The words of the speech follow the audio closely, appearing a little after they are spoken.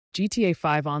GTA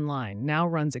 5 Online now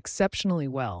runs exceptionally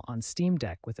well on Steam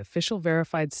Deck with official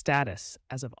verified status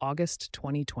as of August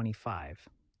 2025.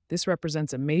 This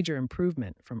represents a major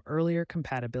improvement from earlier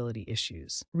compatibility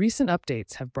issues. Recent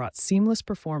updates have brought seamless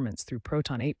performance through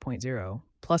Proton 8.0,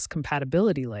 plus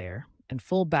compatibility layer, and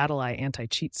full BattleEye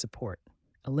anti-cheat support,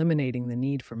 eliminating the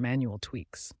need for manual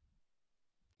tweaks.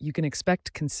 You can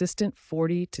expect consistent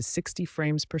 40 to 60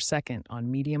 frames per second on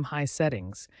medium-high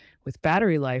settings, with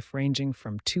battery life ranging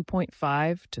from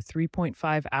 2.5 to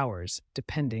 3.5 hours,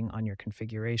 depending on your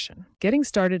configuration. Getting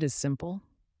started is simple.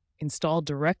 Install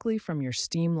directly from your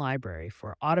Steam library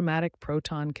for automatic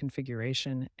Proton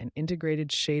configuration and integrated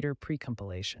shader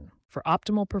precompilation. For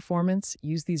optimal performance,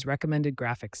 use these recommended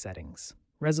graphics settings.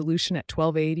 Resolution at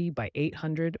 1280 by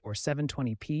 800 or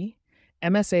 720p,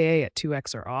 MSAA at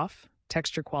 2x or off,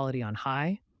 texture quality on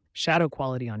high, shadow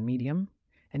quality on medium,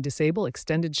 and disable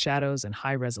extended shadows and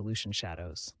high-resolution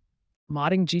shadows.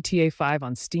 Modding GTA 5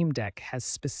 on Steam Deck has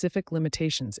specific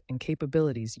limitations and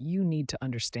capabilities you need to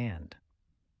understand.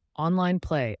 Online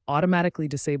play automatically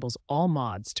disables all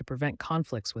mods to prevent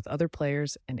conflicts with other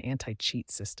players and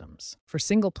anti-cheat systems. For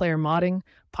single-player modding,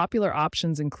 popular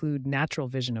options include Natural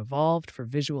Vision Evolved for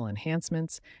visual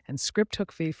enhancements and Script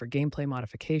Hook V for gameplay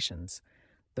modifications,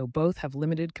 though both have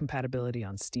limited compatibility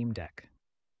on Steam Deck.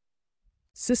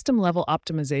 System-level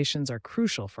optimizations are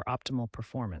crucial for optimal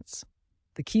performance.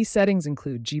 The key settings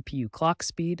include GPU clock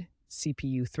speed,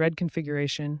 CPU thread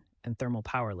configuration, and thermal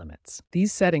power limits.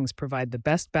 These settings provide the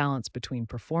best balance between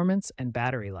performance and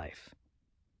battery life.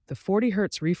 The 40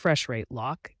 Hz refresh rate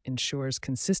lock ensures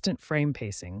consistent frame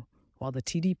pacing, while the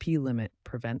TDP limit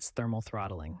prevents thermal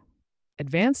throttling.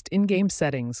 Advanced in-game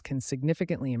settings can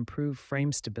significantly improve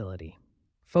frame stability.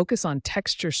 Focus on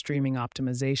texture streaming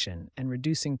optimization and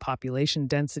reducing population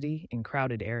density in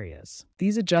crowded areas.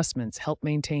 These adjustments help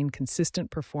maintain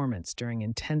consistent performance during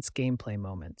intense gameplay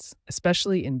moments,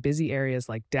 especially in busy areas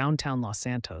like downtown Los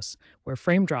Santos, where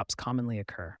frame drops commonly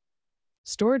occur.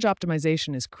 Storage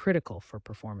optimization is critical for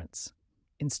performance.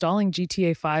 Installing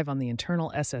GTA 5 on the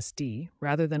internal SSD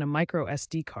rather than a micro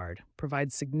SD card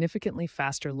provides significantly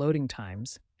faster loading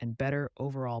times and better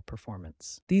overall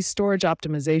performance. These storage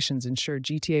optimizations ensure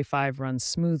GTA 5 runs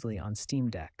smoothly on Steam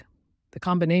Deck. The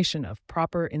combination of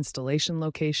proper installation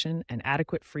location and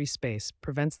adequate free space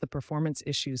prevents the performance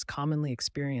issues commonly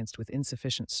experienced with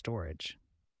insufficient storage.